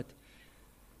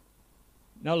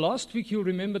Now, last week you'll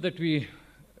remember that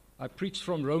I preached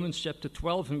from Romans chapter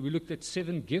 12, and we looked at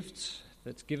 7 gifts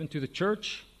that's given to the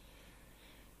church.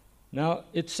 Now,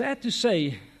 it's sad to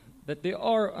say that there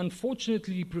are,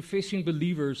 unfortunately, professing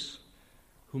believers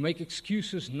who make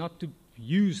excuses not to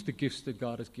use the gifts that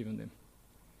God has given them.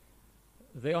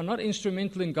 They are not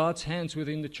instrumental in God's hands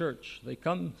within the church. They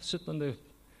come, sit on the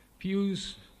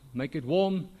pews, make it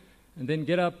warm, and then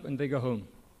get up and they go home.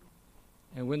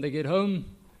 And when they get home,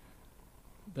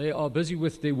 they are busy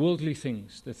with their worldly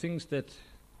things, the things that,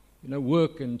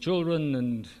 work and children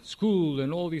and school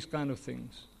and all these kind of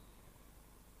things.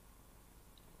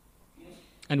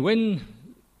 And when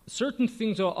certain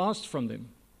things are asked from them,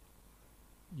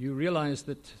 you realize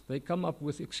that they come up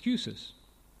with excuses.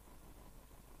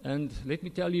 And let me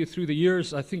tell you, through the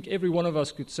years, I think every one of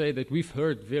us could say that we've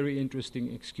heard very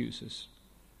interesting excuses.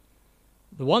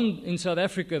 The one in South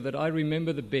Africa that I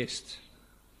remember the best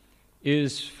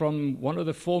is from one of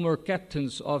the former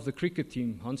captains of the cricket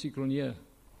team, Hansie Cronje.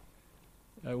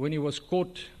 When he was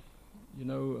caught,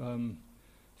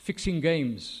 fixing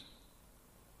games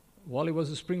while he was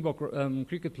a Springbok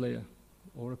cricket player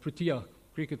or a Protea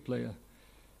cricket player.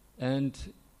 And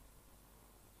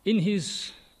in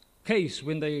his case,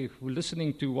 when they were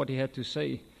listening to what he had to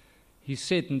say, he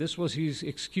said, and this was his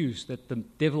excuse, that the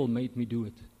devil made me do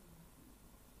it.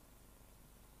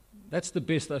 That's the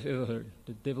best I've ever heard.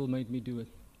 The devil made me do it.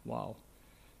 Wow.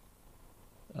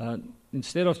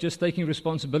 Instead of just taking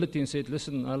responsibility and said,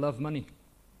 listen, I love money.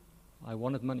 I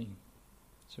wanted money.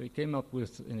 So he came up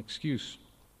with an excuse.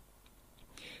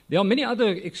 There are many other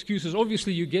excuses.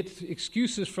 Obviously, you get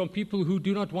excuses from people who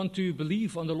do not want to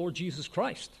believe on the Lord Jesus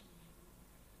Christ.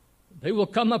 They will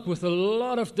come up with a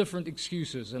lot of different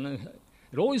excuses. And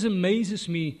it always amazes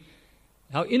me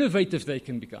how innovative they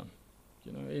can become,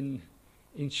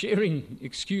 in sharing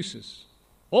excuses.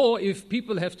 Or if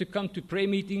people have to come to prayer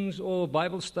meetings or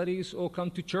Bible studies or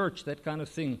come to church, that kind of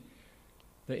thing,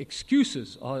 the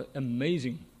excuses are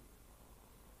amazing.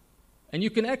 And you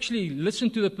can actually listen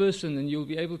to the person and you'll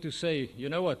be able to say, you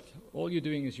know what, all you're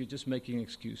doing is you're just making an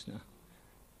excuse now.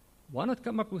 Why not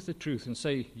come up with the truth and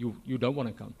say you don't want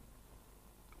to come?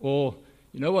 Or,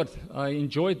 you know what, I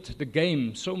enjoyed the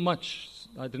game so much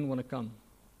I didn't want to come.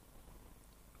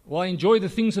 Or I enjoy the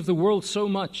things of the world so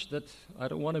much that I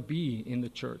don't want to be in the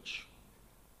church.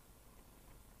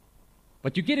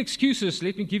 But you get excuses.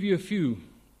 Let me give you a few.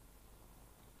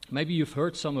 Maybe you've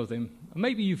heard some of them.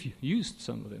 Maybe you've used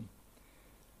some of them.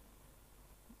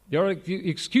 There are the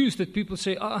excuse that people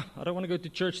say, I don't want to go to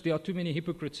church. There are too many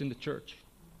hypocrites in the church.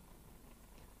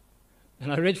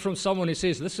 And I read from someone who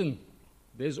says, listen,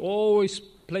 there's always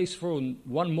place for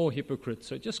one more hypocrite.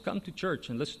 So just come to church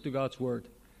and listen to God's word.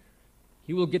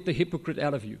 He will get the hypocrite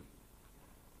out of you.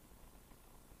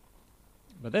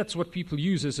 But that's what people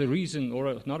use as a reason,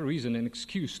 or not a reason, an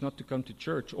excuse not to come to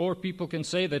church. Or people can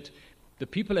say that the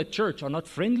people at church are not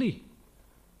friendly.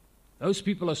 Those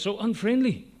people are so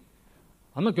unfriendly.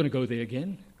 I'm not going to go there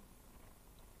again.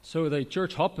 So they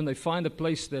church hop and they find a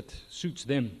place that suits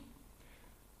them.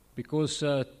 Because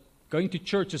going to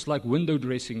church is like window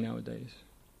dressing nowadays.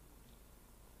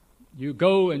 You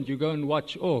go and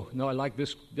watch, oh, no, I like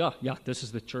this. Yeah, this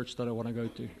is the church that I want to go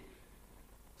to.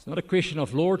 It's not a question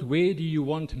of, Lord, where do you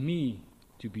want me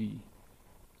to be?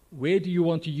 Where do you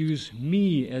want to use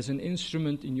me as an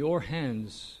instrument in your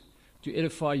hands to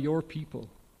edify your people?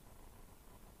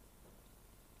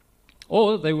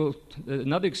 Or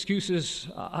another excuse is,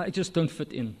 I just don't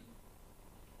fit in.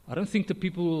 I don't think the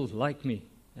people will like me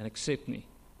and accept me.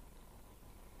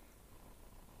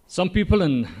 Some people,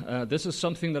 and this is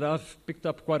something that I've picked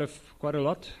up quite a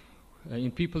lot, in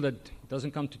people that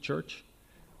doesn't come to church,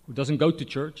 who doesn't go to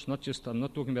church, I'm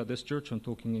not talking about this church, I'm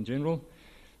talking in general,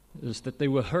 is that they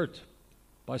were hurt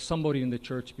by somebody in the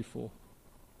church before.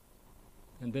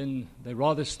 And then they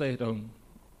rather stay at home,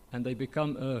 and they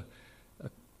become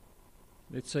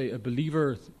let's say, a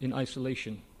believer in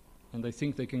isolation, and they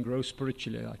think they can grow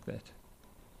spiritually like that.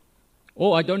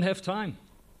 Or I don't have time.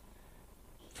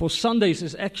 For Sundays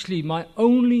is actually my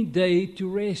only day to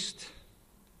rest.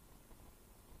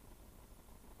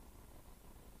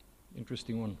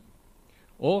 Interesting one.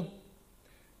 Or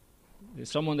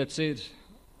there's someone that said,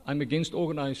 I'm against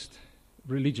organized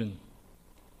religion.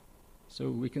 So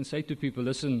we can say to people,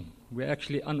 listen, we're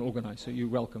actually unorganized, so you're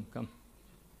welcome, come.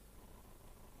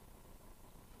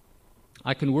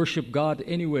 I can worship God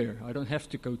anywhere. I don't have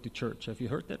to go to church. Have you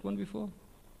heard that one before?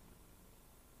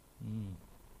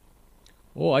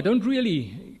 Oh, I don't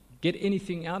really get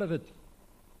anything out of it.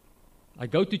 I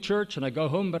go to church and I go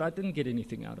home, but I didn't get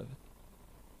anything out of it.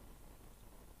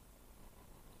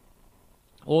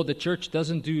 Or the church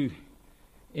doesn't do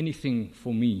anything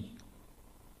for me.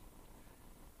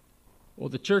 Or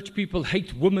the church people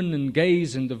hate women and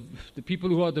gays and the people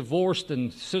who are divorced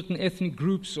and certain ethnic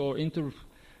groups or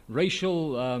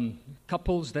interracial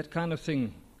couples, that kind of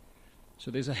thing. So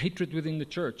there's a hatred within the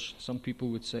church, some people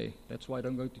would say. That's why I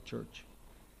don't go to church.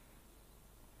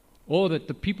 Or that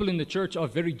the people in the church are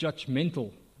very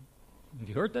judgmental. Have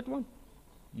you heard that one?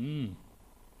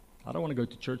 I don't want to go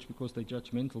to church because they're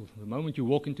judgmental. The moment you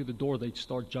walk into the door, they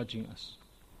start judging us.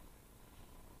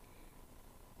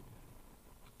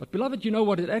 But beloved, you know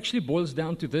what? It actually boils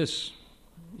down to this.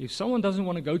 If someone doesn't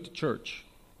want to go to church,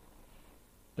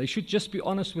 they should just be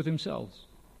honest with themselves.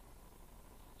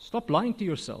 Stop lying to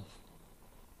yourself.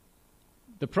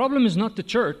 The problem is not the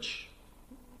church.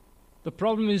 The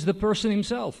problem is the person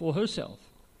himself or herself.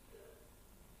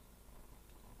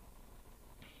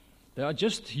 They are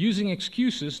just using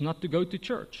excuses not to go to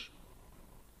church.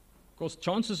 Because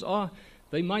chances are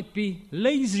they might be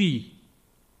lazy.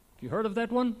 Have you heard of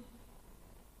that one?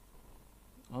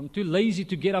 I'm too lazy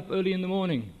to get up early in the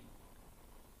morning.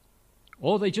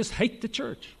 Or they just hate the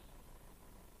church.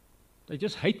 They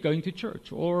just hate going to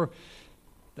church. Or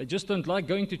they just don't like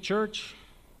going to church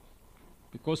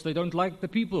because they don't like the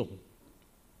people.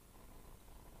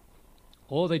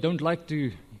 Or they don't like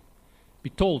to be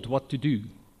told what to do.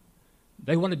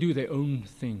 They want to do their own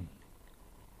thing.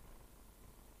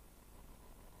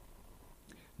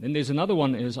 Then there's another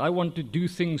one is, I want to do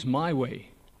things my way.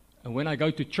 And when I go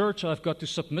to church, I've got to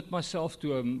submit myself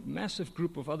to a massive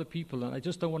group of other people, and I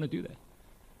just don't want to do that.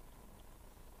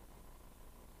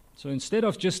 So instead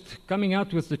of just coming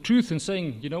out with the truth and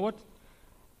saying, you know what?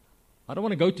 I don't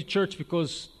want to go to church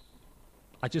because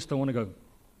I just don't want to go.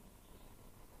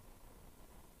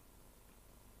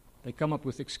 They come up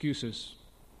with excuses.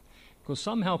 Because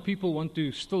somehow people want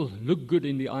to still look good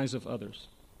in the eyes of others.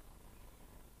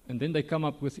 And then they come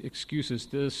up with excuses.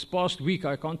 This past week,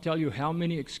 I can't tell you how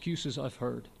many excuses I've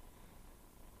heard.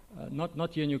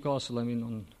 Not here in Newcastle, I mean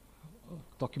on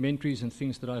documentaries and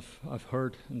things that I've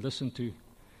heard and listened to.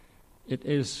 It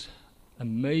is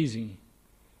amazing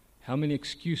how many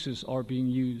excuses are being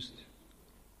used.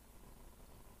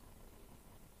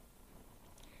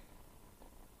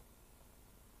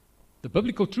 The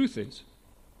biblical truth is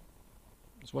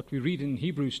what we read in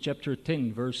Hebrews chapter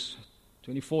 10, verse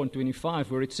 24 and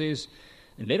 25, where it says,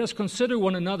 "And let us consider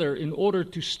one another in order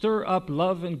to stir up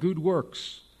love and good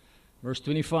works." Verse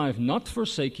 25, "Not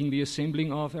forsaking the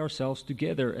assembling of ourselves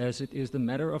together, as it is the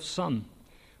matter of some,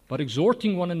 but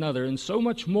exhorting one another, and so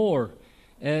much more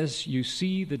as you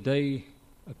see the day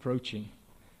approaching."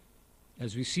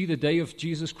 As we see the day of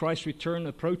Jesus Christ's return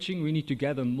approaching, we need to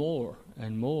gather more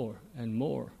and more and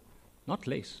more, not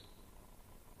less.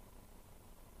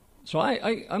 So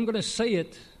I'm going to say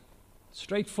it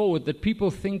straightforward, that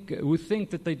people who think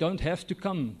that they don't have to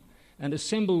come and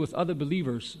assemble with other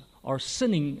believers are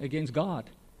sinning against God,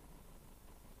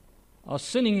 are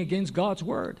sinning against God's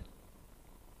word.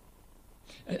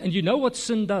 And you know what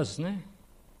sin does, no?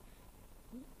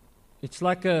 It's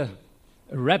like a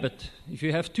rabbit. If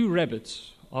you have two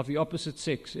rabbits of the opposite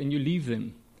sex and you leave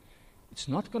them, it's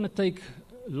not going to take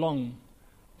long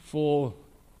for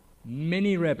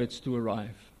many rabbits to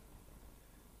arrive.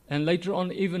 And later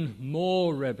on, even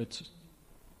more rabbits.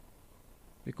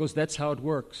 Because that's how it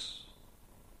works.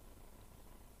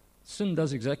 Sin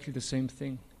does exactly the same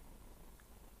thing.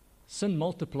 Sin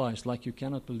multiplies like you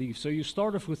cannot believe. So you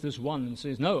start off with this one and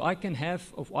says, no, I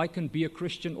can be a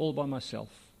Christian all by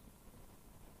myself.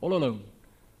 All alone.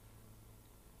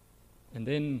 And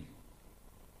then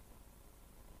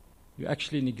you're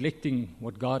actually neglecting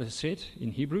what God has said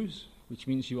in Hebrews, which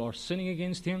means you are sinning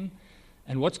against Him.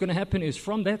 And what's going to happen is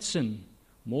from that sin,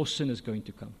 more sin is going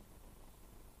to come.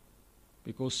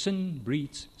 Because sin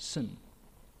breeds sin.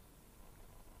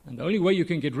 And the only way you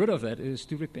can get rid of that is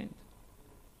to repent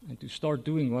and to start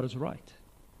doing what is right.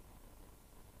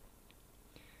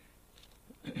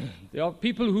 There are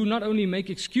people who not only make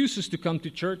excuses to come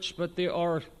to church, but there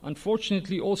are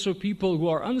unfortunately also people who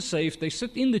are unsaved. They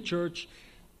sit in the church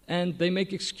and they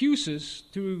make excuses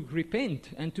to repent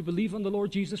and to believe on the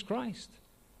Lord Jesus Christ.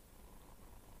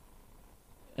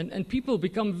 And people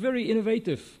become very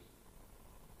innovative.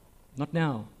 Not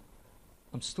now.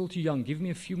 I'm still too young. Give me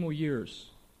a few more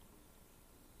years.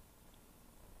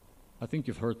 I think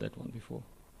you've heard that one before.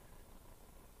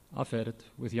 I've had it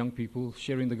with young people,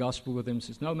 sharing the gospel with them.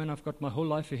 Says, no, man, I've got my whole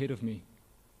life ahead of me.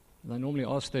 And I normally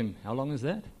ask them, how long is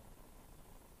that?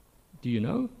 Do you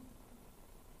know?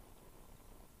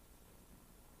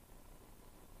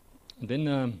 And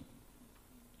then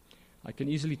I can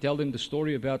easily tell them the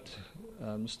story about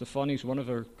Stefani's, one of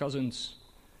her cousins.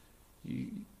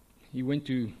 He went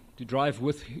to to drive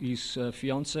with his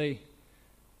fiancée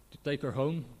to take her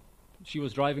home. She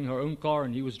was driving her own car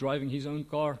and he was driving his own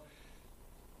car,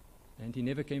 and he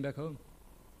never came back home.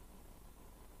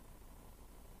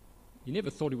 He never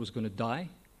thought he was going to die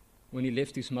when he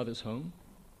left his mother's home.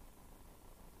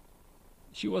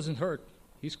 She wasn't hurt.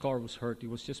 His car was hurt. He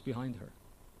was just behind her.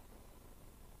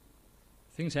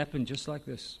 Things happen just like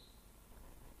this.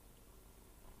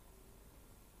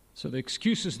 So the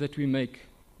excuses that we make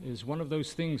is one of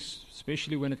those things,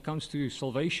 especially when it comes to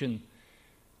salvation,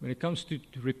 when it comes to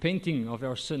repenting of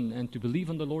our sin and to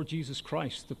believe on the Lord Jesus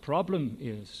Christ. The problem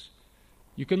is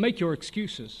you can make your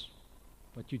excuses,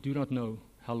 but you do not know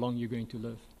how long you're going to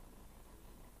live.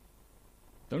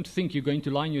 Don't think you're going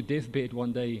to lie on your deathbed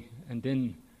one day and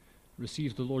then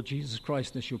receive the Lord Jesus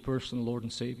Christ as your personal Lord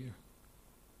and Savior.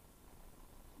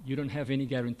 You don't have any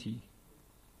guarantee,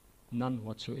 none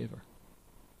whatsoever.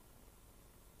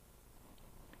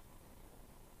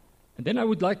 And then I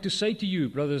would like to say to you,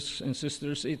 brothers and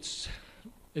sisters, it's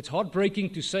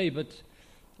heartbreaking to say, but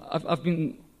I've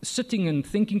been sitting and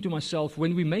thinking to myself,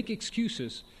 when we make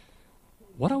excuses,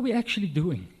 what are we actually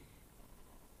doing?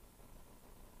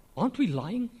 Aren't we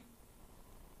lying?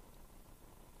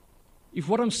 If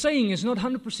what I'm saying is not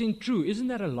 100% true, isn't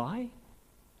that a lie?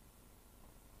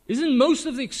 Isn't most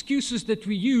of the excuses that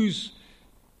we use,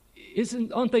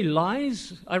 aren't they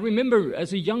lies? I remember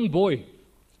as a young boy,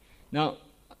 now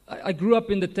I grew up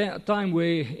in the time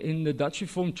where in the Dutch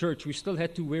Reformed Church we still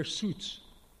had to wear suits,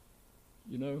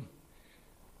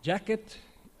 jacket,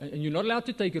 and you're not allowed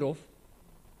to take it off,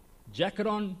 jacket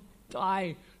on,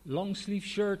 tie, long sleeve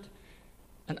shirt,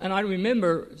 and I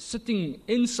remember sitting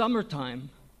in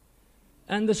summertime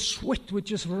and the sweat would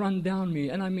just run down me.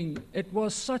 And I mean, it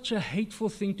was such a hateful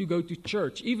thing to go to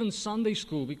church, even Sunday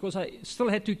school, because I still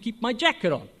had to keep my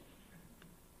jacket on.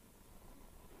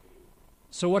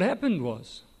 So what happened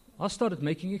was, I started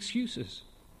making excuses.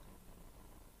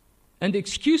 And the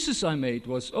excuses I made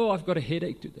was, I've got a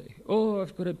headache today.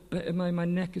 I've got my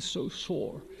neck is so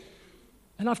sore.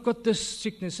 And I've got this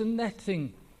sickness and that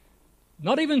thing.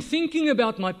 Not even thinking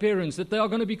about my parents, that they are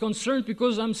going to be concerned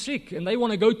because I'm sick and they want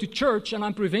to go to church and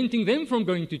I'm preventing them from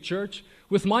going to church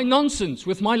with my nonsense,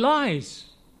 with my lies.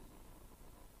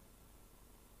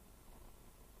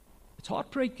 It's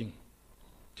heartbreaking.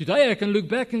 Today I can look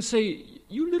back and say,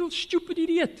 you little stupid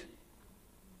idiot.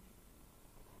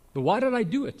 But why did I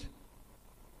do it?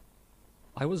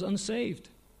 I was unsaved.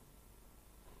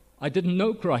 I didn't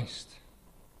know Christ.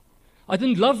 I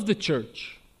didn't love the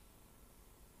church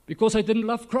because I didn't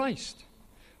love Christ.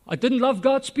 I didn't love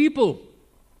God's people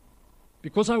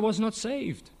because I was not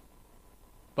saved.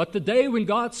 But the day when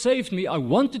God saved me, I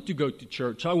wanted to go to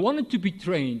church. I wanted to be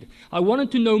trained. I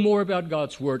wanted to know more about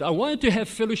God's Word. I wanted to have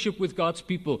fellowship with God's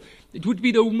people. It would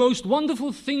be the most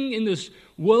wonderful thing in this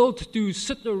world to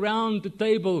sit around the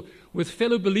table with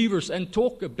fellow believers and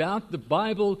talk about the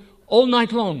Bible all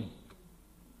night long.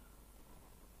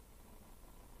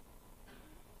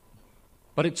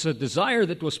 But it's a desire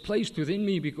that was placed within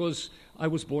me because I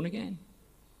was born again.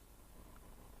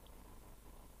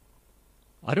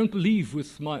 I don't believe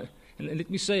and let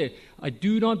me say, I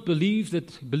do not believe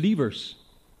that believers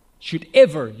should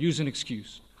ever use an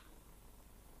excuse.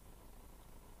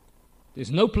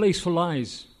 There's no place for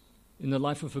lies in the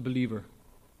life of a believer.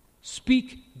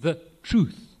 Speak the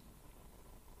truth.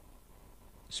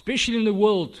 Especially in the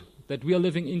world that we are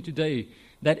living in today,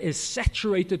 that is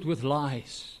saturated with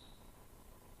lies.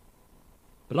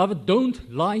 Beloved,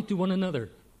 don't lie to one another.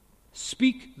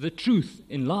 Speak the truth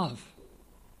in love.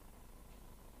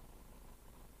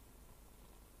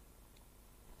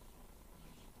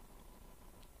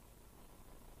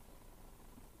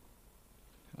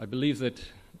 I believe that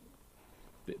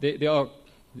there are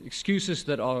excuses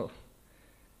that are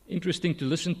interesting to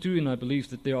listen to, and I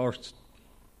believe that there are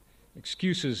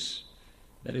excuses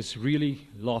that is really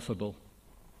laughable.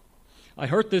 I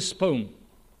heard this poem,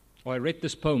 or I read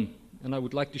this poem, and I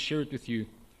would like to share it with you.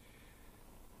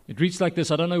 It reads like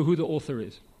this. I don't know who the author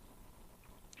is.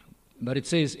 But it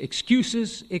says,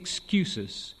 excuses,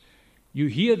 excuses. You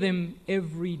hear them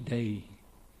every day.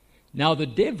 Now the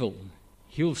devil,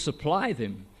 he'll supply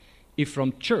them if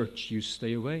from church you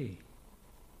stay away.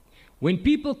 When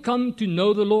people come to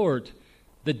know the Lord,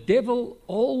 the devil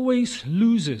always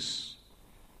loses.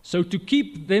 So to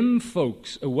keep them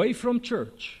folks away from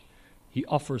church, he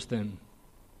offers them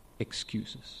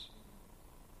excuses.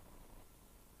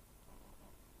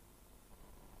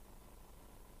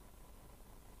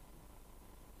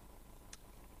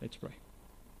 Let's pray.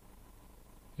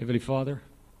 Heavenly Father,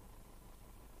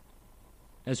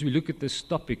 as we look at this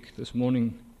topic this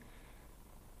morning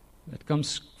that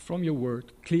comes from your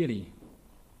word clearly,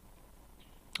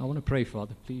 I want to pray,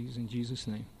 Father, please, in Jesus'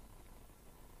 name,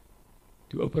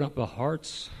 to open up our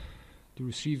hearts to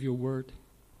receive your word,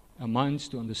 our minds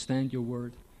to understand your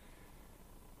word,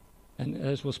 and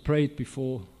as was prayed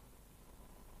before,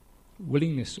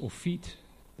 willingness or feet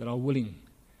that are willing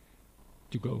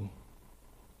to go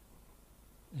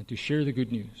and to share the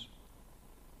good news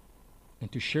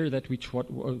and to share that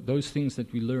those things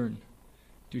that we learn,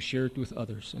 to share it with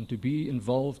others and to be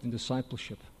involved in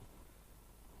discipleship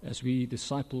as we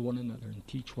disciple one another and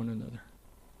teach one another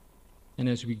and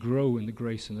as we grow in the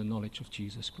grace and the knowledge of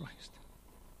Jesus Christ.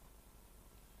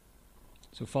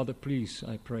 So, Father, please,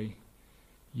 I pray,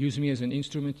 use me as an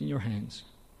instrument in your hands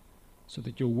so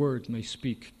that your word may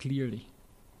speak clearly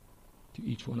to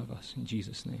each one of us. In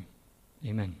Jesus' name,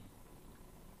 amen.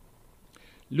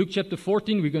 Luke chapter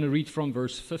 14, we're going to read from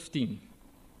verse 15.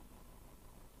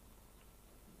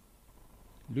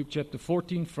 Luke chapter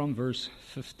 14 from verse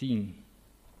 15.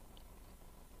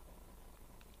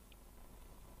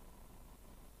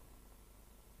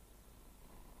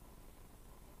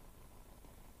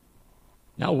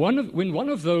 Now, when one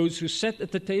of those who sat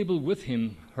at the table with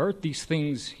him heard these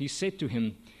things, he said to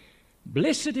him,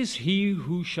 "Blessed is he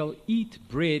who shall eat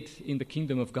bread in the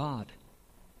kingdom of God."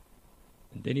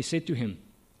 And then he said to him,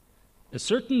 "A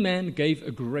certain man gave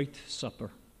a great supper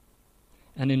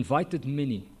and invited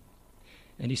many.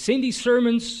 And he sent his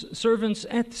servants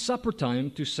at supper time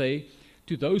to say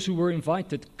to those who were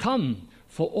invited, 'Come,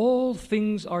 for all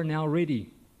things are now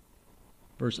ready.'"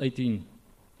 Verse 18.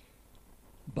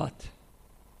 But,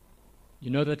 you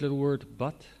know that little word,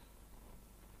 but?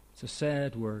 It's a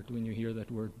sad word when you hear that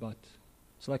word, but.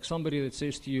 It's like somebody that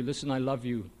says to you, "Listen, I love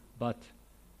you, but."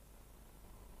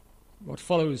 What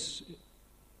follows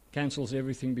cancels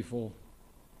everything before.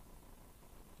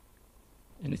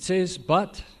 And it says,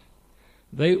 "But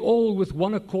they all with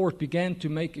one accord began to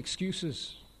make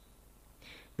excuses.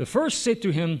 The first said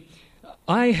to him,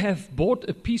 'I have bought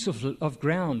a piece of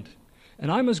ground,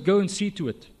 and I must go and see to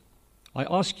it. I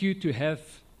ask you to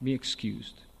have me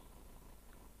excused.'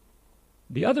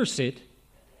 The other said,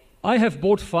 'I have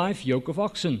bought 5 yoke of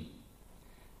oxen,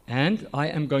 and I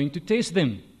am going to test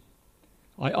them.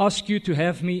 I ask you to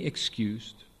have me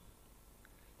excused.'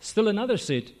 Still another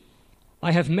said,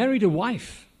 'I have married a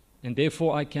wife, and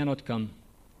therefore I cannot come.'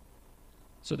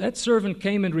 So that servant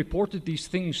came and reported these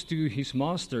things to his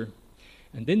master.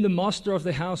 And then the master of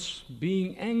the house,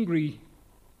 being angry,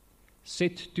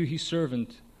 said to his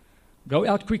servant, 'Go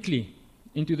out quickly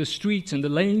into the streets and the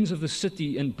lanes of the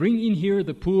city, and bring in here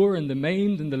the poor and the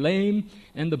maimed and the lame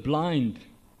and the blind.'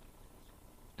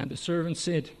 And the servant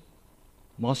said,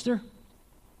 'Master,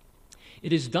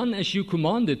 it is done as you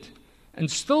commanded, and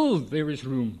still there is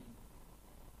room.'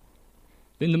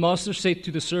 Then the master said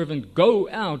to the servant, 'Go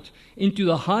out into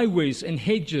the highways and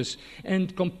hedges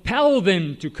and compel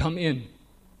them to come in,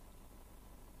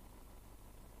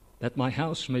 that my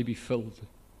house may be filled.'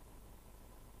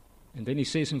 And then he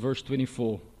says in verse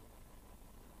 24,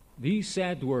 these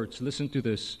sad words, listen to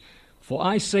this, 'For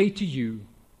I say to you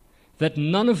that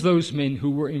none of those men who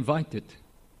were invited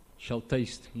shall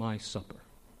taste my supper.'"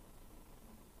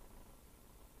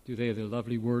 Today, the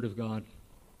lovely word of God.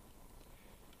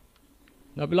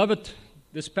 Now, beloved,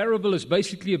 this parable is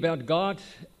basically about God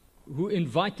who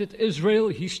invited Israel,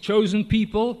 his chosen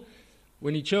people,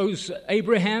 when he chose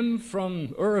Abraham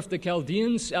from Ur of the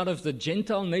Chaldeans out of the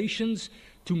Gentile nations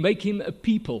to make him a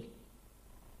people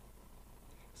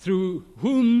through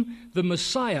whom the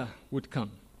Messiah would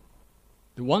come,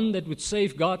 the one that would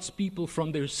save God's people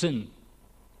from their sin.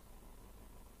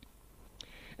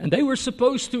 And they were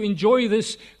supposed to enjoy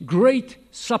this great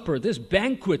supper, this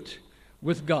banquet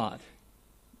with God.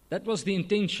 That was the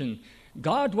intention.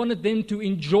 God wanted them to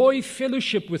enjoy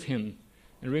fellowship with him.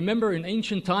 And remember, in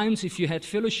ancient times, if you had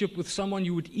fellowship with someone,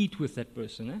 you would eat with that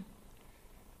person.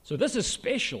 So this is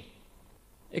special,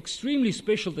 extremely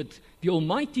special, that the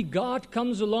Almighty God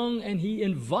comes along and he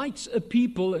invites a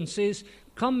people and says,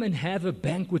 "Come and have a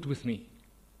banquet with me."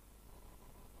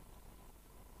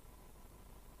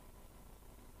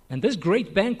 And this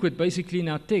great banquet, basically in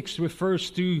our text, refers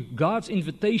to God's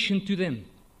invitation to them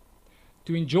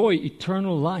to enjoy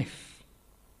eternal life,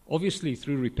 obviously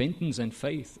through repentance and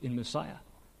faith in Messiah.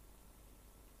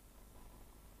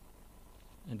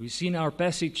 And we see in our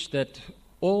passage that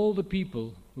all the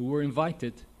people who were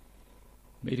invited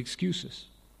made excuses.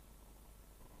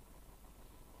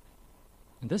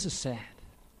 And this is sad.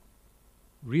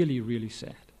 Really, really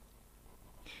sad.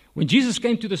 When Jesus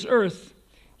came to this earth,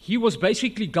 he was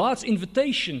basically God's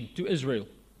invitation to Israel.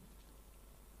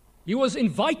 He was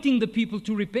inviting the people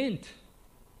to repent,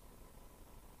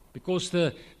 because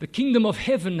the kingdom of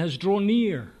heaven has drawn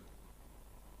near.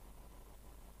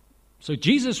 So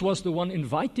Jesus was the one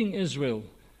inviting Israel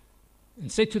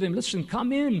and said to them, listen,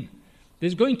 come in.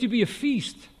 There's going to be a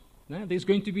feast. There's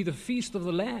going to be the feast of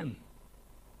the Lamb.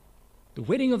 The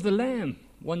wedding of the Lamb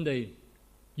one day.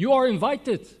 You are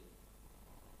invited.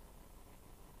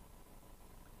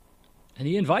 And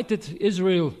he invited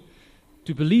Israel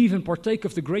to believe and partake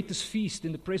of the greatest feast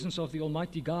in the presence of the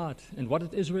Almighty God. And what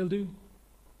did Israel do?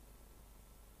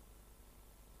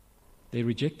 They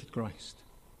rejected Christ.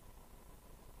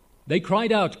 They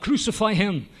cried out, crucify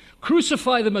him,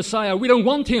 crucify the Messiah. We don't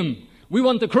want him. We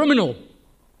want the criminal.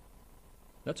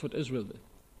 That's what Israel did.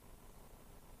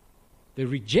 They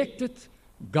rejected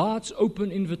God's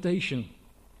open invitation.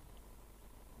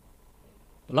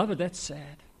 Beloved, that's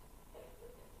sad.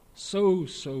 So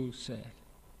sad.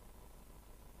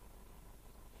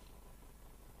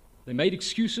 They made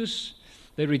excuses.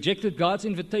 They rejected God's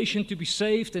invitation to be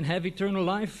saved and have eternal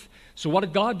life. So what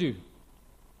did God do?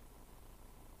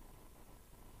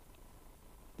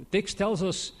 The text tells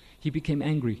us he became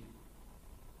angry.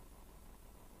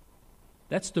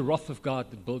 That's the wrath of God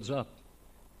that builds up.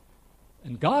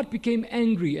 And God became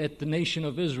angry at the nation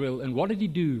of Israel. And what did he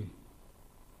do?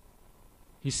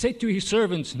 He said to his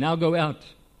servants, now go out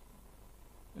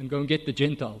and go and get the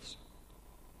Gentiles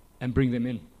and bring them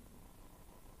in.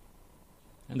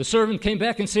 And the servant came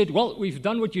back and said, well, we've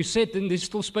done what you said, and there's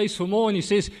still space for more. And he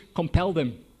says, compel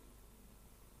them.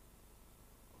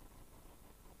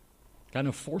 Kind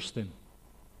of force them.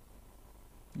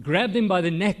 Grab them by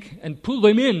the neck and pull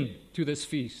them in to this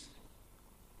feast.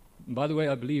 And by the way,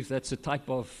 I believe that's a type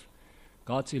of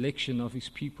God's election of his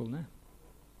people now.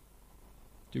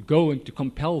 To go and to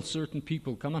compel certain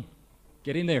people, come on,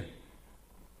 get in there.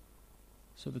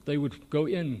 So that they would go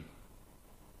in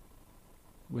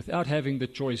without having the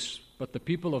choice. But the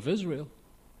people of Israel,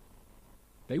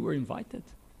 they were invited.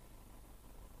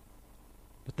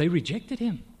 But they rejected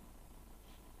him.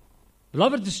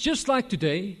 Beloved, it's just like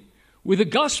today, where the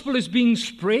gospel is being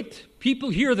spread, people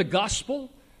hear the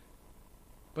gospel,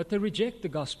 but they reject the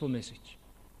gospel message.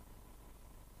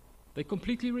 They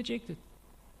completely reject it.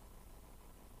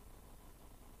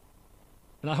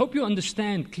 And I hope you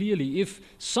understand clearly, if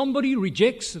somebody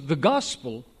rejects the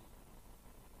gospel,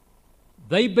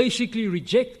 they basically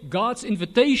reject God's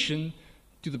invitation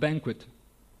to the banquet,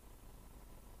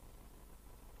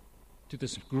 to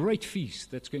this great feast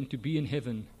that's going to be in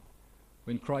heaven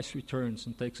when Christ returns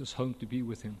and takes us home to be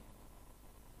with him.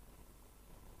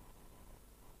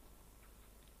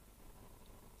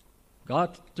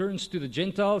 God turns to the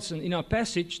Gentiles, and in our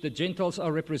passage, the Gentiles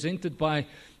are represented by,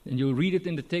 and you'll read it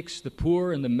in the text, the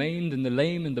poor and the maimed and the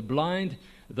lame and the blind,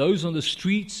 those on the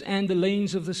streets and the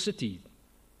lanes of the city.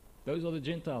 Those are the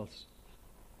Gentiles.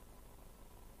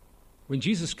 When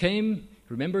Jesus came,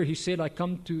 remember he said, I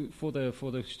come for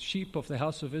the sheep of the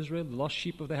house of Israel, the lost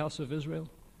sheep of the house of Israel.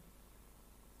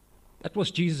 That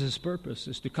was Jesus' purpose,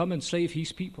 is to come and save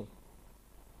his people.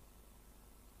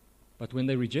 But when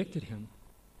they rejected him,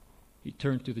 he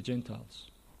turned to the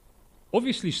Gentiles.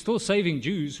 Obviously still saving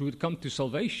Jews who would come to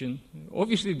salvation.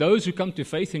 Obviously those who come to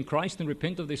faith in Christ and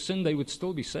repent of their sin, they would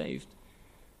still be saved.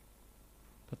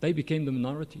 But they became the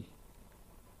minority.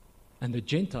 And the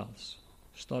Gentiles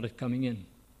started coming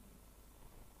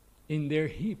in their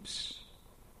heaps.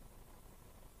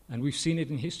 And we've seen it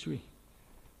in history.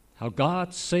 How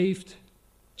God saved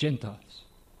Gentiles.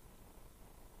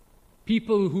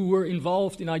 People who were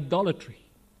involved in idolatry.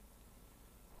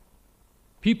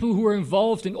 People who were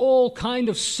involved in all kind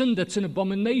of sin that's an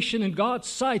abomination in God's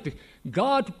sight.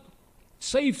 God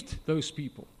saved those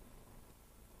people.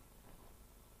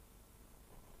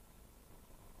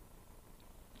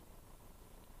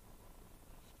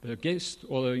 The guest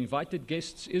or the invited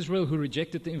guests, Israel, who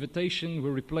rejected the invitation,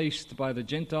 were replaced by the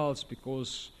Gentiles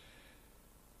because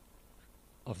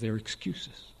of their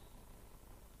excuses.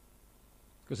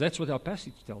 Because that's what our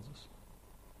passage tells us.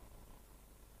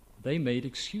 They made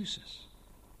excuses.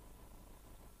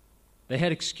 They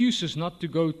had excuses not to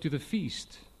go to the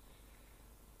feast.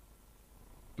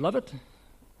 Beloved,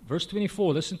 verse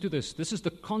 24, listen to this. This is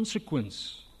the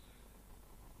consequence,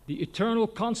 the eternal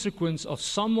consequence of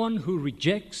someone who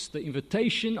rejects the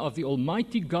invitation of the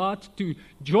Almighty God to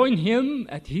join him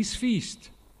at his feast.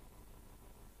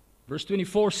 Verse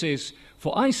 24 says,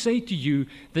 for I say to you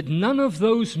that none of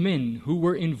those men who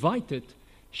were invited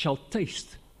shall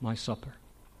taste my supper.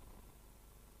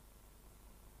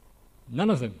 None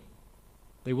of them.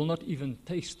 They will not even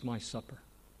taste my supper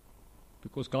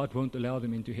because God won't allow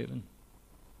them into heaven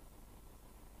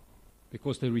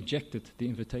because they rejected the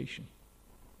invitation.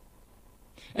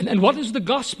 And what is the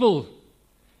gospel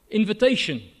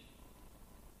invitation?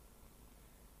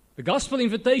 The gospel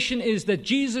invitation is that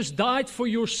Jesus died for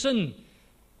your sin.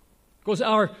 Because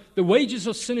the wages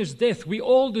of sin is death. We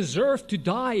all deserve to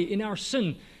die in our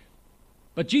sin.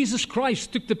 But Jesus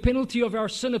Christ took the penalty of our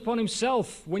sin upon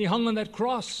himself when he hung on that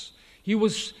cross. He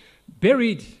was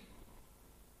buried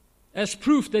as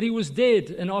proof that he was dead.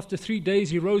 And after 3 days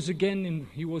he rose again and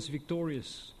he was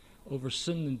victorious over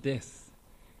sin and death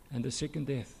and the second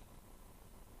death.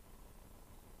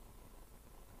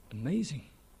 Amazing.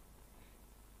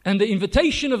 And the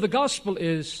invitation of the gospel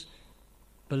is,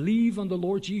 believe on the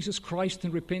Lord Jesus Christ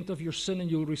and repent of your sin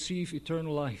and you'll receive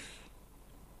eternal life.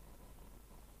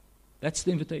 That's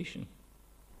the invitation.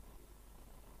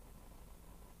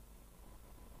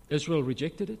 Israel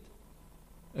rejected it.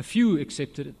 A few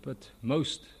accepted it, but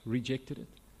most rejected it.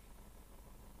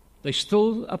 They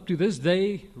still, up to this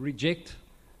day, reject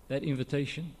that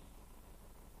invitation.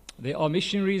 There are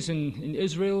missionaries in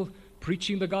Israel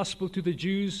preaching the gospel to the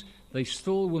Jews. They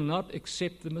still will not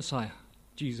accept the Messiah,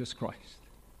 Jesus Christ.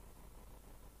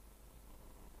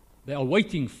 They are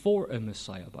waiting for a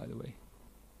Messiah, by the way.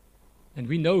 And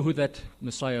we know who that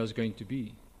Messiah is going to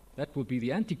be. That will be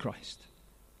the Antichrist.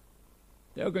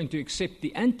 They are going to accept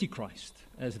the Antichrist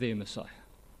as their Messiah.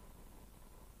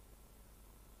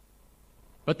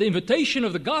 But the invitation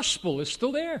of the gospel is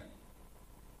still there.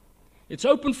 It's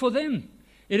open for them.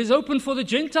 It is open for the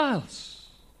Gentiles.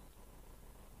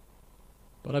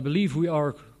 But I believe we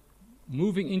are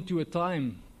moving into a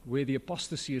time where the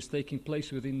apostasy is taking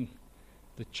place within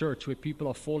the church, where people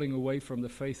are falling away from the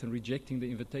faith and rejecting the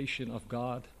invitation of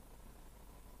God,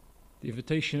 the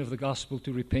invitation of the gospel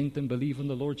to repent and believe in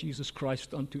the Lord Jesus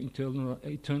Christ unto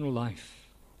eternal life.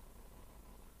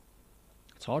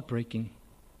 It's heartbreaking.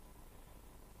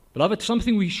 Beloved,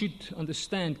 something we should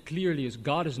understand clearly is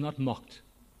God is not mocked.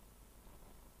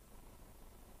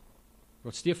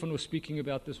 What Stefan was speaking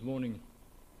about this morning.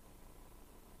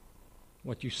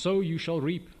 What you sow, you shall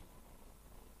reap.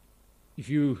 If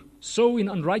you sow in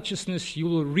unrighteousness, you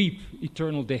will reap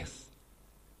eternal death.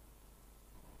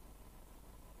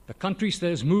 The countries that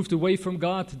has moved away from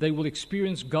God, they will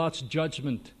experience God's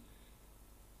judgment.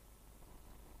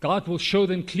 God will show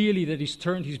them clearly that He's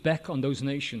turned His back on those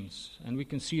nations, and we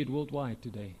can see it worldwide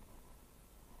today.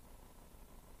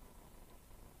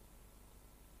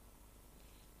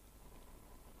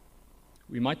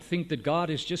 We might think that God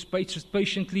is just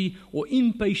patiently or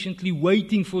impatiently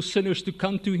waiting for sinners to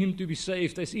come to Him to be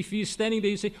saved. As if He is standing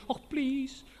there and say, "Oh,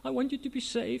 please, I want you to be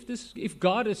saved." If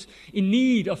God is in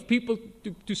need of people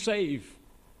to save.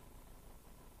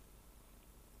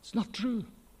 It's not true.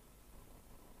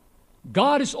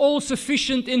 God is all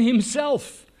sufficient in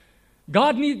Himself.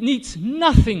 God needs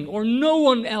nothing or no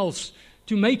one else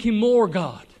to make Him more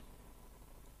God.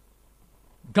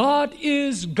 God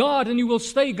is God, and He will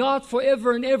stay God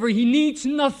forever and ever. He needs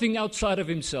nothing outside of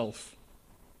Himself.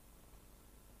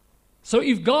 So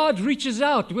if God reaches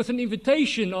out with an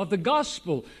invitation of the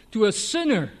gospel to a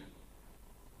sinner,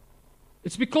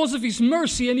 it's because of His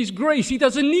mercy and His grace. He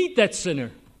doesn't need that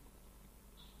sinner.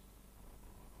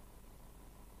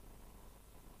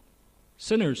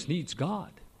 Sinners needs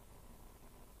God.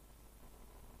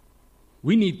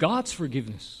 We need God's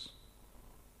forgiveness.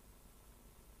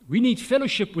 We need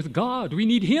fellowship with God. We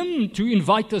need Him to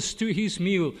invite us to His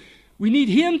meal. We need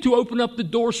Him to open up the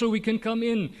door so we can come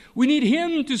in. We need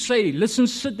Him to say, "Listen,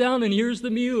 sit down, and here's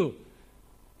the meal."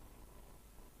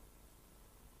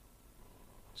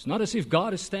 It's not as if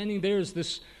God is standing there as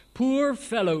this poor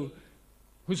fellow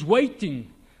who's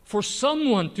waiting for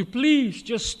someone to please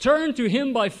just turn to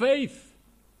Him by faith.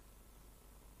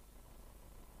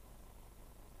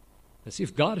 As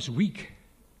if God is weak.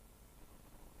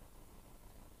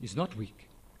 He's not weak.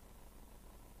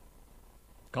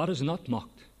 God is not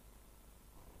mocked.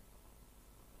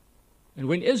 And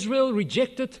when Israel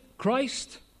rejected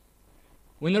Christ,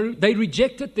 when they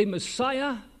rejected the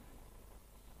Messiah,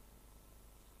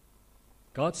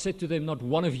 God said to them, "Not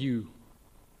one of you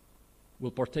will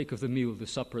partake of the meal, the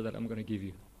supper that I'm going to give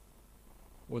you,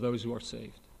 or those who are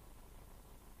saved."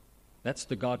 That's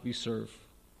the God we serve.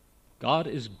 God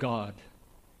is God.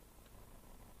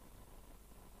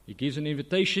 He gives an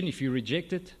invitation. If you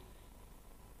reject it,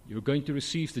 you're going to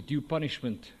receive the due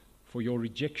punishment for your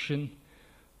rejection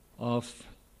of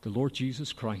the Lord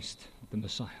Jesus Christ, the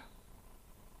Messiah.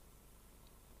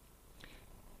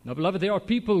 Now, beloved, there are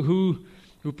people who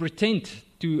pretend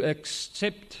to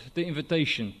accept the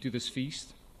invitation to this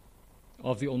feast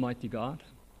of the Almighty God.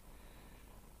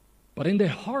 But in their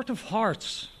heart of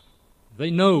hearts,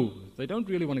 they know they don't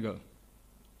really want to go.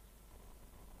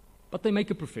 But they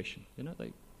make a profession,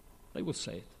 They will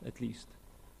say it, at least.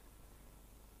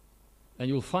 And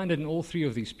you'll find it in all three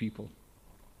of these people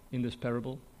in this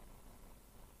parable.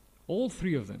 All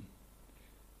three of them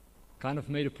kind of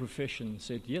made a profession and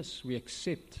said, yes, we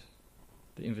accept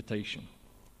the invitation.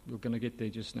 We're going to get there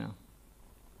just now.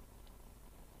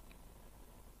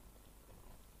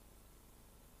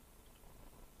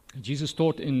 Jesus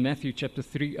taught in Matthew chapter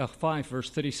 5, verse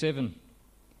 37.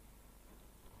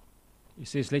 He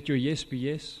says, let your yes be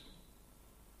yes,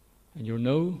 and your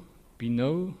no be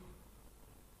no.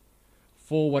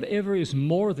 For whatever is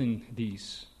more than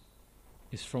these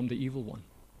is from the evil one.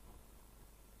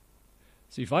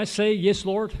 So if I say, yes,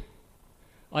 Lord,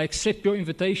 I accept your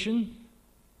invitation,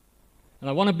 and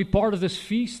I want to be part of this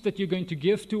feast that you're going to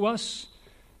give to us,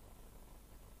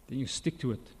 then you stick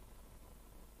to it.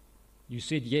 You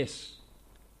said yes.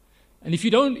 And if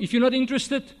you're not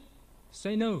interested,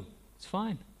 say no. It's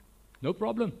fine. No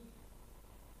problem.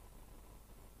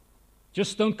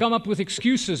 Just don't come up with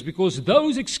excuses, because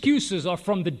those excuses are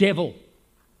from the devil.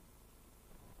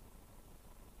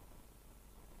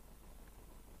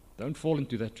 Don't fall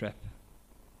into that trap.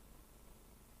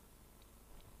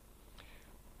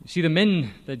 You see, the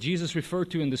men that Jesus referred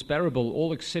to in this parable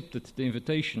all accepted the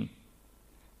invitation,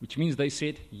 which means they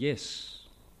said, yes,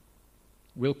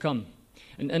 we'll come.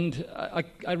 And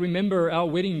I remember our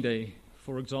wedding day,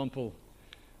 for example.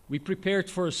 We prepared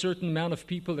for a certain amount of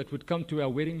people that would come to our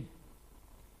wedding.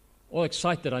 All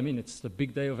excited. I mean, it's the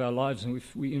big day of our lives, and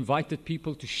we invited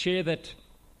people to share that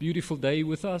beautiful day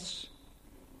with us.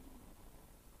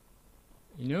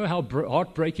 You know how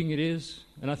heartbreaking it is?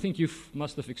 And I think you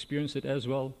must have experienced it as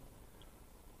well.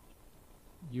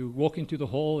 You walk into the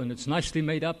hall, and it's nicely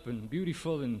made up and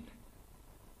beautiful, and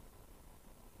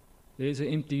there's an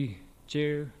empty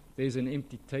chair, there's an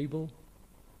empty table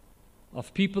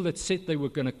of people that said they were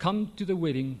going to come to the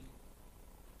wedding,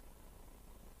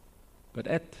 but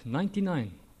at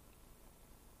 99,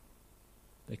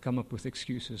 they come up with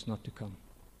excuses not to come.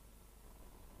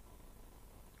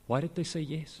 Why did they say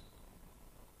yes?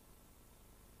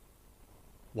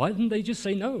 Why didn't they just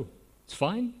say no? It's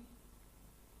fine.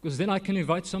 Because then I can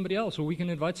invite somebody else, or we can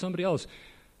invite somebody else.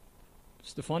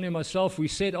 Stefania and myself, we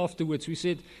said afterwards,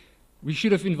 we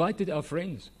should have invited our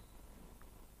friends.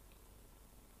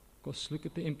 Because look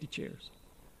at the empty chairs.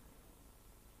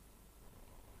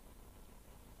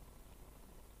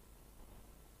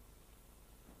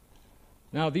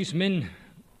 Now, these men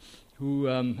who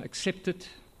accepted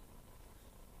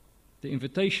the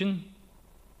invitation,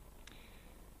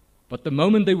 but the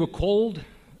moment they were called,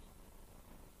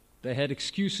 they had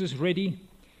excuses ready.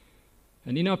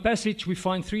 And in our passage, we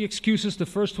find three excuses. The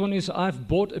first one is, I've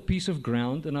bought a piece of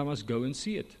ground and I must go and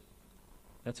see it.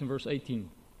 That's in verse 18.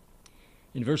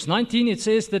 In verse 19, it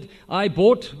says that I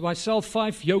bought myself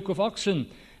 5 yoke of oxen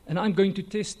and I'm going to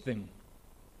test them.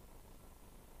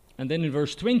 And then in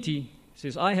verse 20, it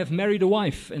says, I have married a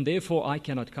wife and therefore I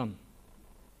cannot come.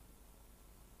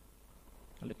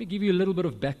 Now, let me give you a little bit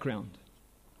of background,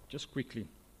 just quickly,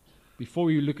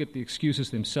 before you look at the excuses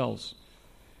themselves.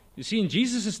 You see, in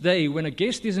Jesus' day, when a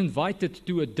guest is invited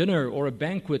to a dinner or a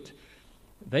banquet,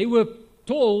 they were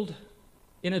told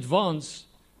in advance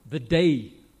the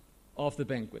day of the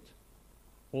banquet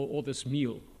or this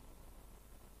meal,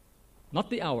 not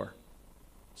the hour.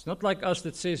 It's not like us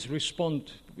that says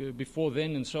respond before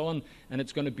then and so on, and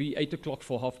it's going to be 8 o'clock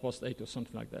for 8:30 or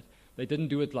something like that. They didn't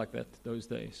do it like that those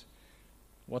days.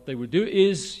 What they would do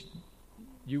is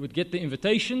you would get the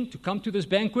invitation to come to this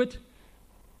banquet,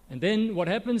 and then what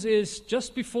happens is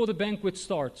just before the banquet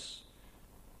starts,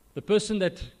 the person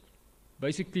that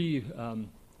basically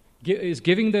is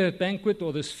giving the banquet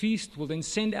or this feast will then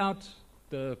send out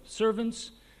the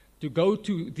servants to go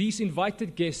to these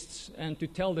invited guests and to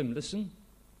tell them, listen,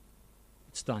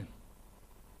 it's time.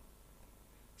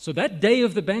 So that day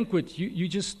of the banquet, you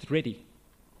just ready.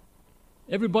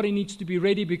 Everybody needs to be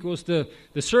ready because the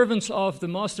servants of the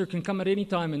master can come at any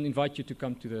time and invite you to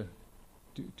come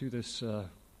to this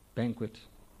banquet.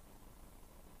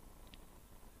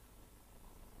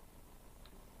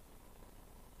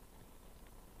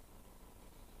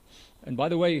 And by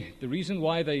the way, the reason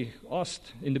why they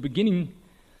asked in the beginning,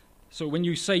 so when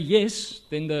you say yes,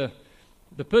 then the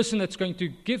person that's going to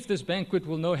give this banquet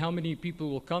will know how many people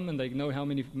will come, and they know how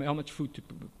much food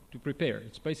to prepare.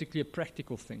 It's basically a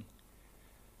practical thing.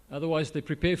 Otherwise, they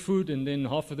prepare food, and then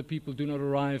half of the people do not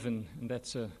arrive, and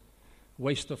that's a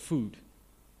waste of food.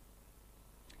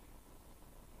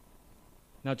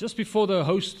 Now, just before the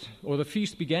host or the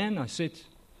feast began, I said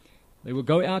they will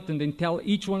go out and then tell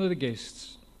each one of the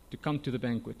guests to come to the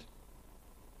banquet.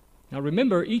 Now,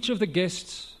 remember, each of the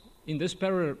guests in this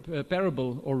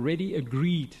parable already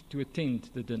agreed to attend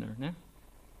the dinner. Nah?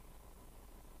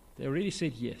 They already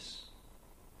said yes.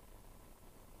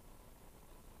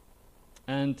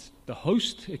 and the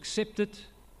host accepted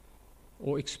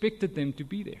or expected them to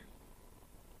be there.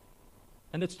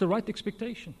 And it's the right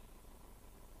expectation.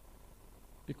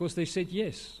 Because they said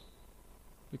yes.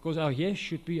 Because our yes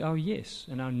should be our yes,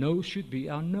 and our no should be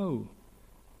our no.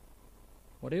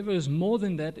 Whatever is more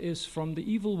than that is from the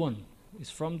evil one, is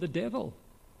from the devil.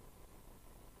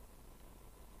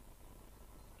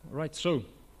 All right, so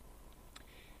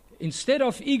instead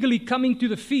of eagerly coming to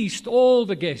the feast, all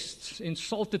the guests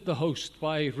insulted the host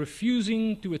by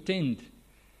refusing to attend,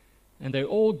 and they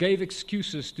all gave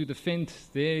excuses to defend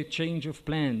their change of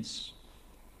plans.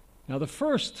 Now, the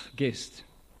first guest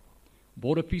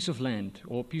bought a piece of land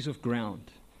or a piece of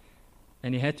ground,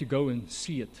 and he had to go and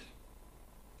see it.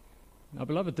 Now,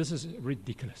 beloved, this is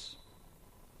ridiculous.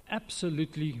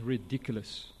 Absolutely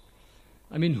ridiculous.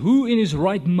 I mean, who in his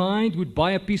right mind would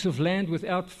buy a piece of land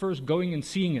without first going and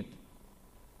seeing it?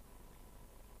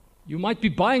 You might be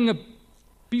buying a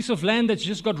piece of land that's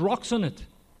just got rocks on it.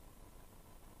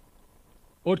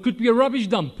 Or it could be a rubbish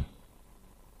dump.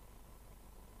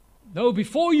 No,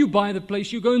 before you buy the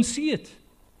place, you go and see it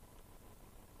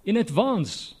in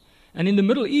advance. And in the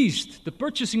Middle East, the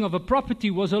purchasing of a property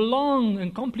was a long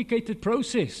and complicated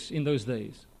process in those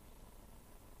days.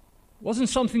 It wasn't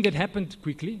something that happened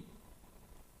quickly.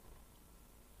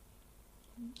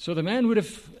 So the man would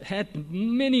have had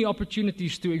many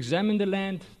opportunities to examine the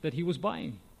land that he was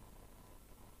buying.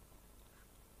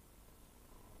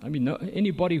 I mean,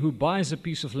 anybody who buys a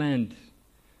piece of land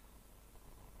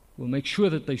will make sure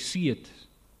that they see it.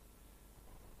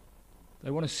 They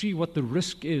want to see what the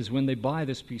risk is when they buy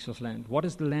this piece of land. What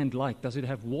is the land like? Does it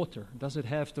have water? Does it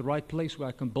have the right place where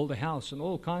I can build a house and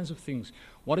all kinds of things?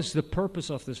 What is the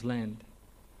purpose of this land?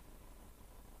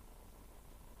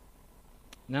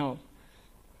 Now,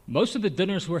 most of the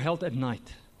dinners were held at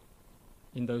night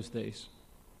in those days.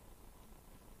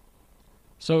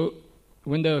 So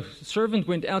when the servant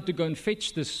went out to go and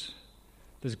fetch this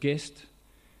guest,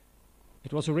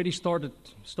 it was already started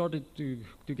to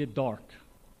get dark.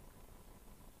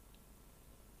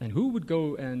 And who would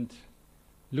go and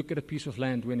look at a piece of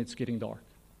land when it's getting dark?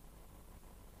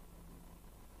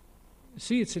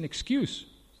 See, it's an excuse.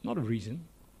 It's not a reason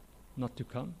not to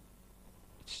come.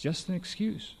 It's just an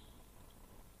excuse.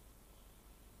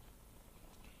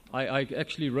 I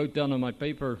actually wrote down on my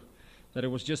paper that it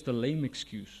was just a lame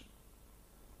excuse.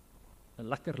 A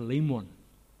lekker lame one.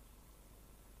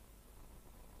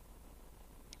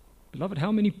 Beloved,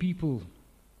 how many people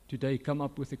today come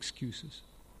up with excuses?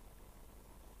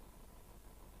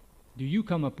 Do you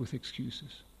come up with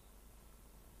excuses?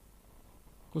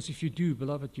 Because if you do,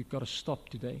 beloved, you've got to stop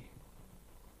today.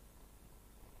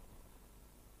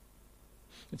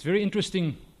 It's very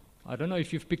interesting. I don't know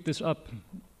if you've picked this up,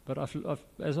 but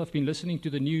as I've been listening to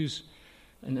the news,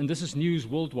 and this is news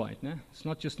worldwide, it's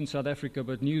not just in South Africa,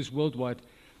 but news worldwide,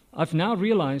 I've now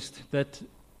realized that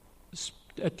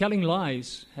telling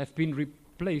lies have been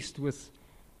replaced with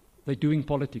they're doing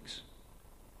politics.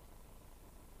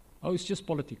 Oh, it's just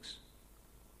politics.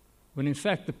 When in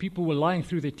fact the people were lying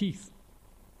through their teeth.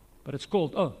 But it's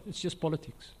called, it's just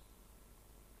politics.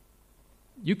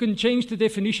 You can change the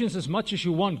definitions as much as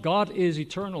you want. God is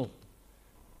eternal.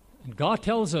 And God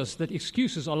tells us that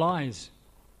excuses are lies.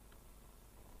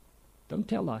 Don't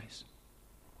tell lies.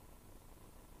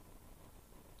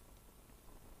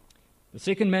 The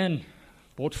second man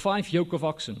bought 5 yoke of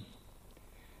oxen,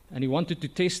 and he wanted to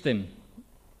test them.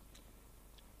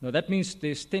 Now that means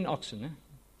there's 10 oxen.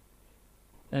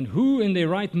 And who in their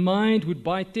right mind would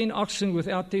buy 10 oxen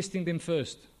without testing them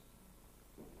first?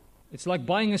 It's like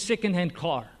buying a second-hand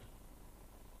car.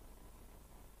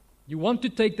 You want to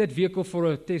take that vehicle for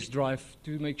a test drive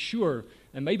to make sure,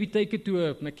 and maybe take it to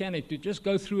a mechanic to just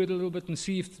go through it a little bit and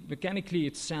see if mechanically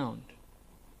it's sound.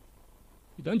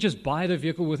 You don't just buy the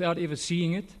vehicle without ever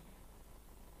seeing it.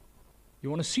 You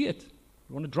want to see it.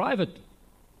 You want to drive it.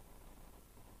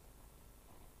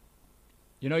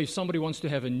 You know, if somebody wants to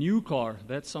have a new car,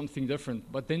 that's something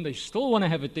different. But then they still want to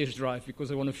have a test drive because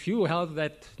they want to feel how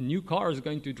that new car is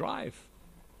going to drive.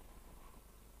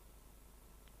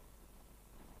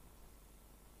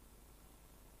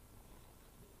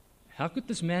 How could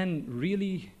this man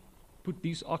really put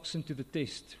these oxen to the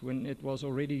test when it was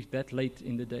already that late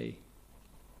in the day?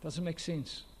 Doesn't make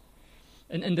sense.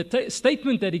 And the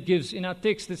statement that he gives in our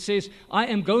text that says, I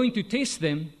am going to test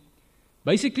them,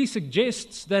 basically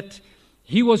suggests that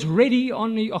he was already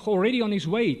on his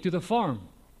way to the farm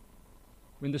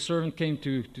when the servant came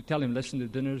to tell him, listen, the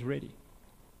dinner is ready.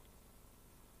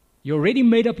 He already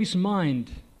made up his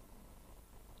mind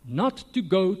not to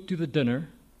go to the dinner,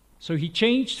 so he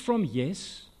changed from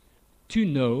yes to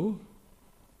no,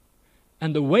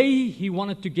 And the way he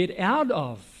wanted to get out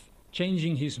of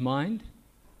changing his mind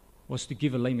was to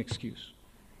give a lame excuse,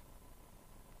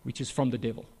 which is from the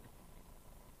devil.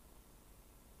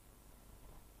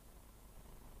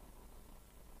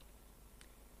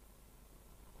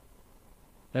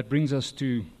 That brings us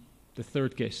to the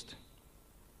third guest.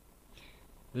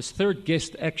 This third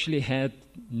guest actually had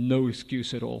no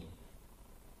excuse at all.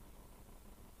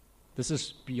 This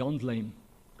is beyond lame.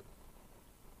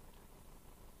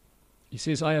 He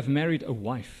says, I have married a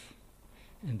wife,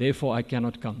 and therefore I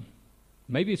cannot come.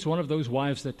 Maybe it's one of those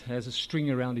wives that has a string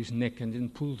around his neck and then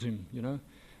pulls him,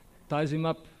 ties him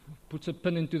up, puts a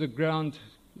pin into the ground,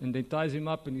 and then ties him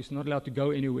up, and he's not allowed to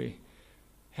go anywhere.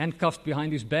 Handcuffed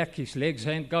behind his back, his legs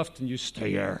handcuffed, and you stay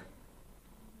here.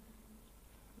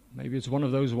 Maybe it's one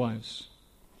of those wives.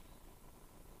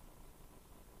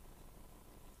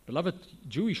 Beloved,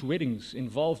 Jewish weddings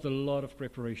involved a lot of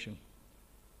preparation.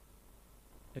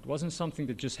 It wasn't something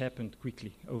that just happened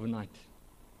quickly, overnight.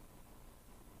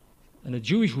 And a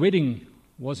Jewish wedding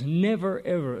was never,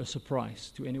 ever a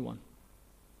surprise to anyone.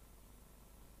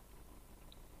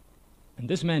 And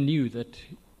this man knew that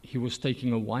he was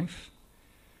taking a wife.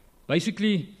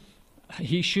 Basically,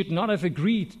 he should not have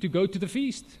agreed to go to the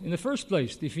feast in the first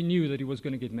place if he knew that he was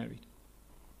going to get married.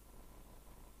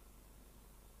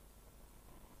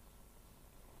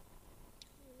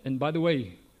 And by the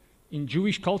way, in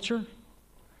Jewish culture,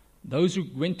 those who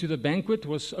went to the banquet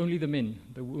was only the men.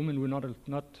 The women were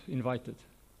not invited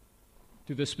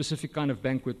to the specific kind of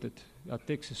banquet that our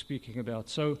text is speaking about.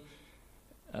 So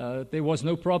there was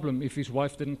no problem if his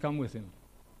wife didn't come with him.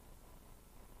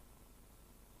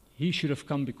 He should have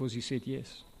come because he said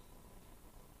yes.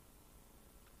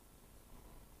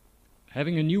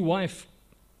 Having a new wife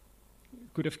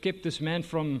could have kept this man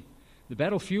from the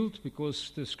battlefield,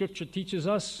 because the scripture teaches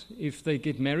us if they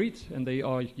get married and they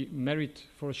are married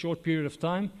for a short period of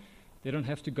time, they don't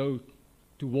have to go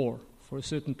to war for a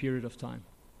certain period of time.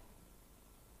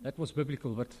 That was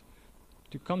biblical, but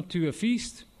to come to a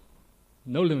feast,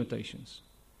 no limitations.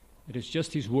 It is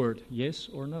just his word, yes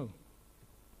or no.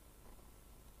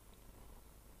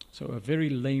 So a very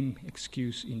lame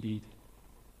excuse indeed.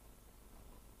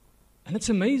 And it's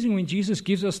amazing when Jesus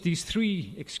gives us these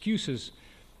three excuses,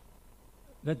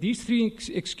 that these three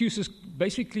excuses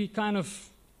basically kind of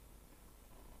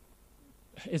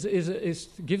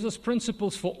gives us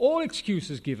principles for all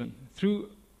excuses given through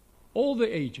all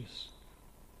the ages.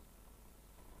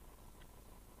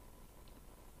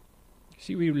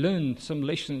 See, we learn some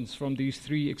lessons from these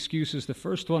three excuses. The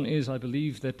first one is, I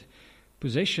believe, that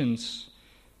possessions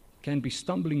can be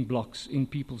stumbling blocks in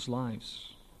people's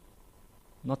lives,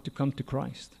 not to come to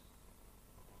Christ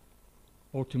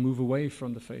or to move away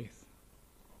from the faith.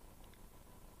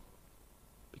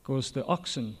 Because the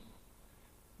oxen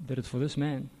did it for this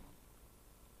man.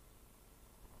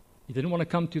 He didn't want to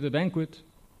come to the banquet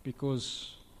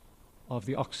because of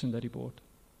the oxen that he bought.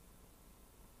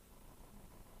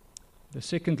 The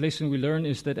second lesson we learn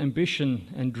is that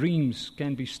ambition and dreams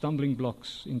can be stumbling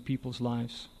blocks in people's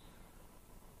lives.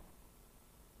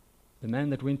 The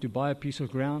man that went to buy a piece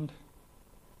of ground,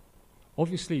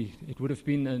 obviously it would have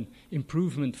been an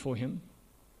improvement for him.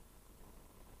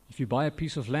 If you buy a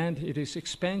piece of land, it is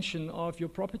expansion of your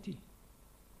property.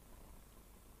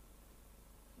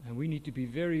 And we need to be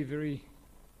very, very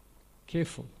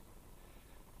careful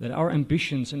that our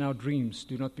ambitions and our dreams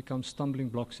do not become stumbling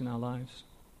blocks in our lives.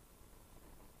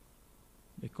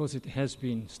 Because it has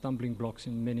been stumbling blocks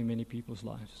in many, many people's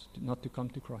lives, not to come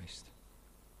to Christ.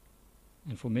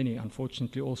 And for many,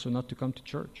 unfortunately, also not to come to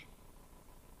church.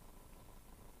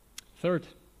 Third,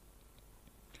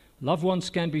 loved ones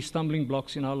can be stumbling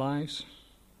blocks in our lives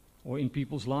or in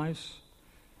people's lives.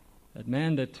 That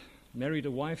man that married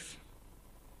a wife,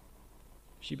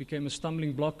 she became a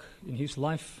stumbling block in his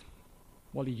life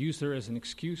while he used her as an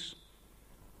excuse.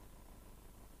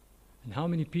 And how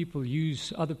many people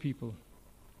use other people,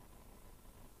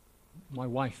 my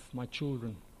wife, my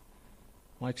children,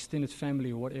 my extended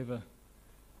family or whatever,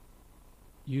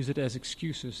 use it as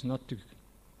excuses not to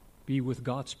be with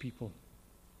God's people.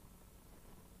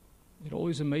 It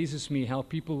always amazes me how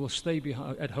people will stay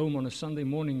at home on a Sunday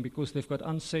morning because they've got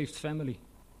unsaved family.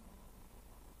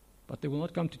 But they will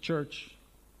not come to church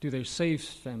to their saved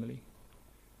family.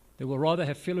 They will rather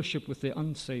have fellowship with their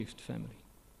unsaved family.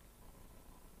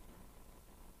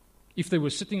 If they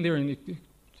were sitting there and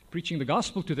preaching the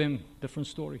gospel to them, different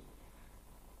story.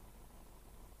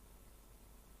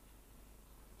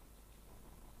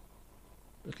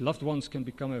 But loved ones can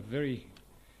become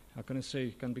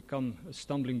can become a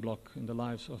stumbling block in the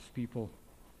lives of people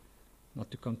not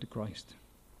to come to Christ.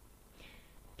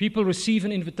 People receive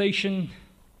an invitation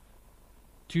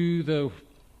to the,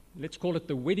 let's call it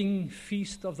the wedding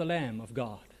feast of the Lamb of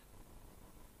God.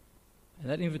 And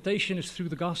that invitation is through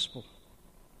the gospel.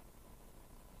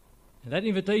 And that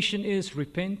invitation is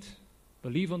repent,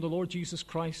 believe on the Lord Jesus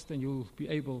Christ, and you'll be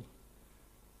able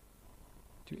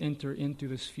to enter into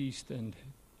this feast and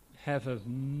have a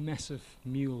massive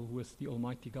meal with the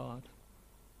Almighty God.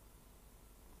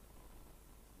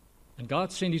 And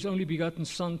God sent His only begotten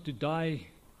Son to die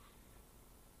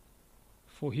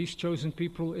for His chosen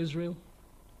people, Israel.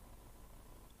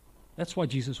 That's why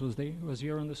Jesus was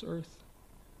here on this earth.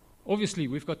 Obviously,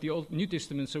 we've got the Old New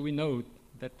Testament, so we know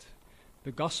that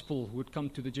the gospel would come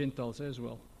to the Gentiles as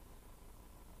well.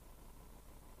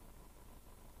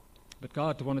 But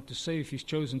God wanted to save His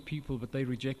chosen people, but they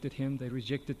rejected Him. They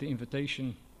rejected the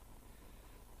invitation.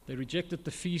 They rejected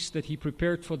the feast that He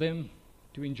prepared for them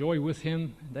to enjoy with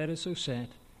Him. And that is so sad.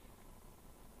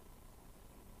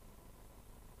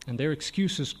 And their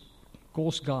excuses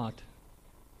caused God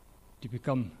to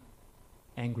become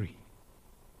angry.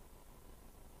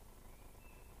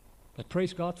 But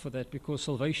praise God for that, because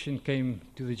salvation came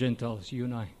to the Gentiles, you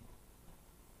and I.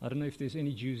 I don't know if there's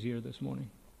any Jews here this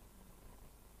morning.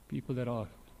 People that are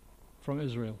from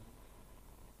Israel.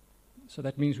 So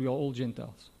that means we are all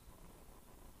Gentiles.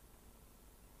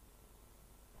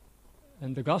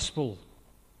 And the gospel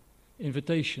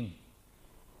invitation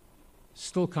is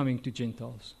still coming to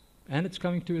Gentiles. And it's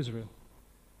coming to Israel.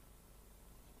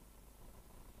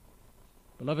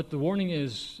 Beloved, the warning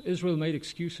is Israel made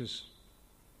excuses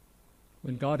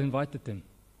when God invited them.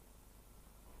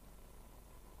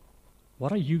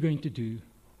 What are you going to do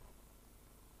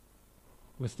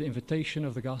with the invitation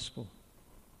of the gospel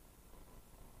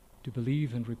to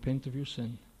believe and repent of your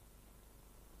sin?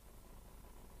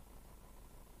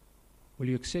 Will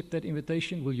you accept that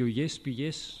invitation? Will your yes be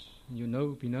yes and your no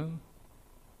be no?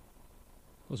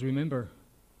 Because remember,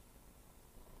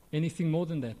 anything more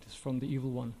than that is from the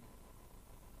evil one.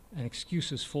 And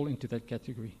excuses fall into that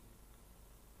category.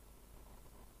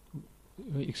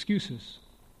 Excuses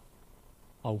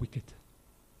are wicked.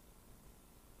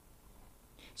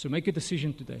 So make a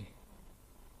decision today.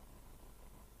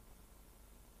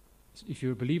 If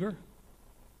you're a believer,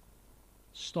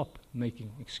 stop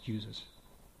making excuses.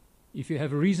 If you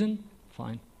have a reason,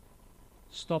 fine.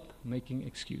 Stop making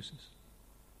excuses.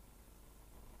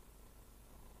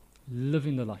 Live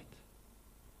in the light.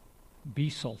 Be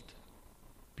salt.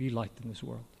 Be light in this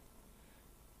world.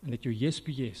 And let your yes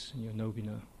be yes and your no be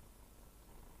no.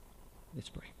 Let's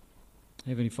pray.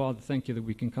 Heavenly Father, thank you that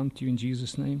we can come to you in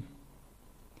Jesus' name.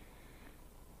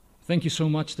 Thank you so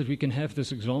much that we can have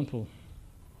this example.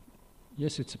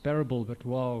 Yes, it's a parable, but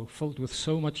wow, filled with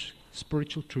so much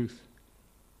spiritual truth.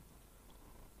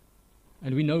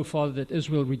 And we know, Father, that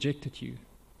Israel rejected you.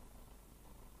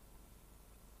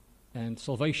 And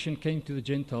salvation came to the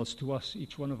Gentiles, to us,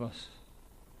 each one of us.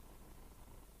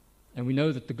 And we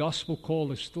know that the gospel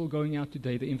call is still going out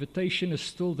today. The invitation is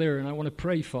still there, and I want to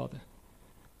pray, Father,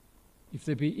 if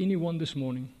there be anyone this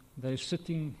morning that is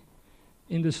sitting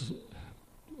in this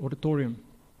auditorium,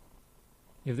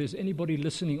 if there's anybody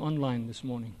listening online this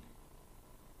morning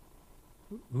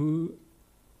who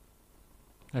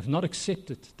have not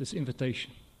accepted this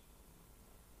invitation,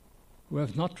 who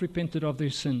have not repented of their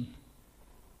sin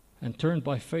and turned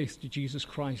by faith to Jesus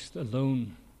Christ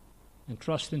alone and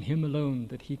trust in Him alone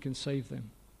that He can save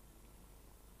them.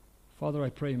 Father, I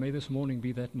pray, may this morning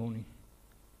be that morning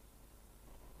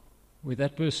where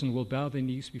that person will bow their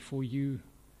knees before you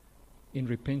in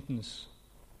repentance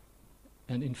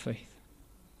and in faith.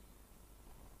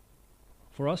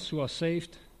 For us who are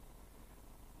saved,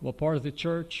 who are part of the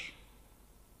church,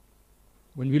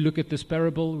 when we look at this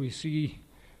parable, we see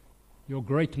your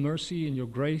great mercy and your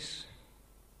grace,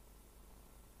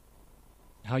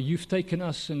 how you've taken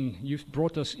us and you've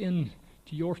brought us in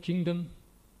to your kingdom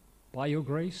by your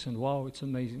grace, and wow, it's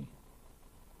amazing.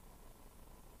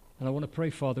 And I want to pray,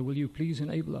 Father, will you please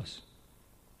enable us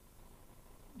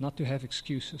not to have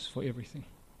excuses for everything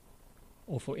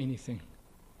or for anything,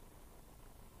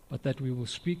 but that we will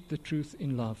speak the truth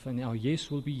in love, and our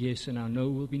yes will be yes and our no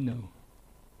will be no.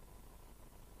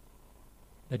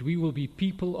 That we will be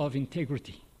people of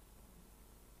integrity,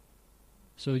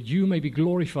 so that you may be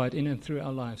glorified in and through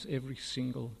our lives every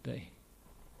single day.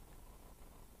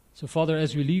 So, Father,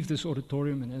 as we leave this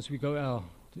auditorium and as we go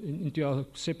into our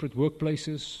separate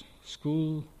workplaces,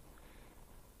 school,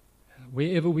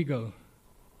 wherever we go,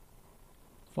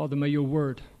 Father, may your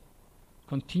word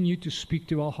continue to speak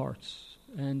to our hearts.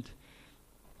 And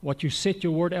what you set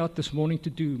your word out this morning to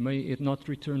do, may it not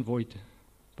return void,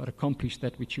 but accomplish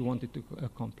that which you wanted to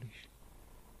accomplish.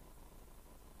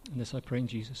 And this I pray in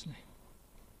Jesus' name.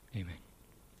 Amen.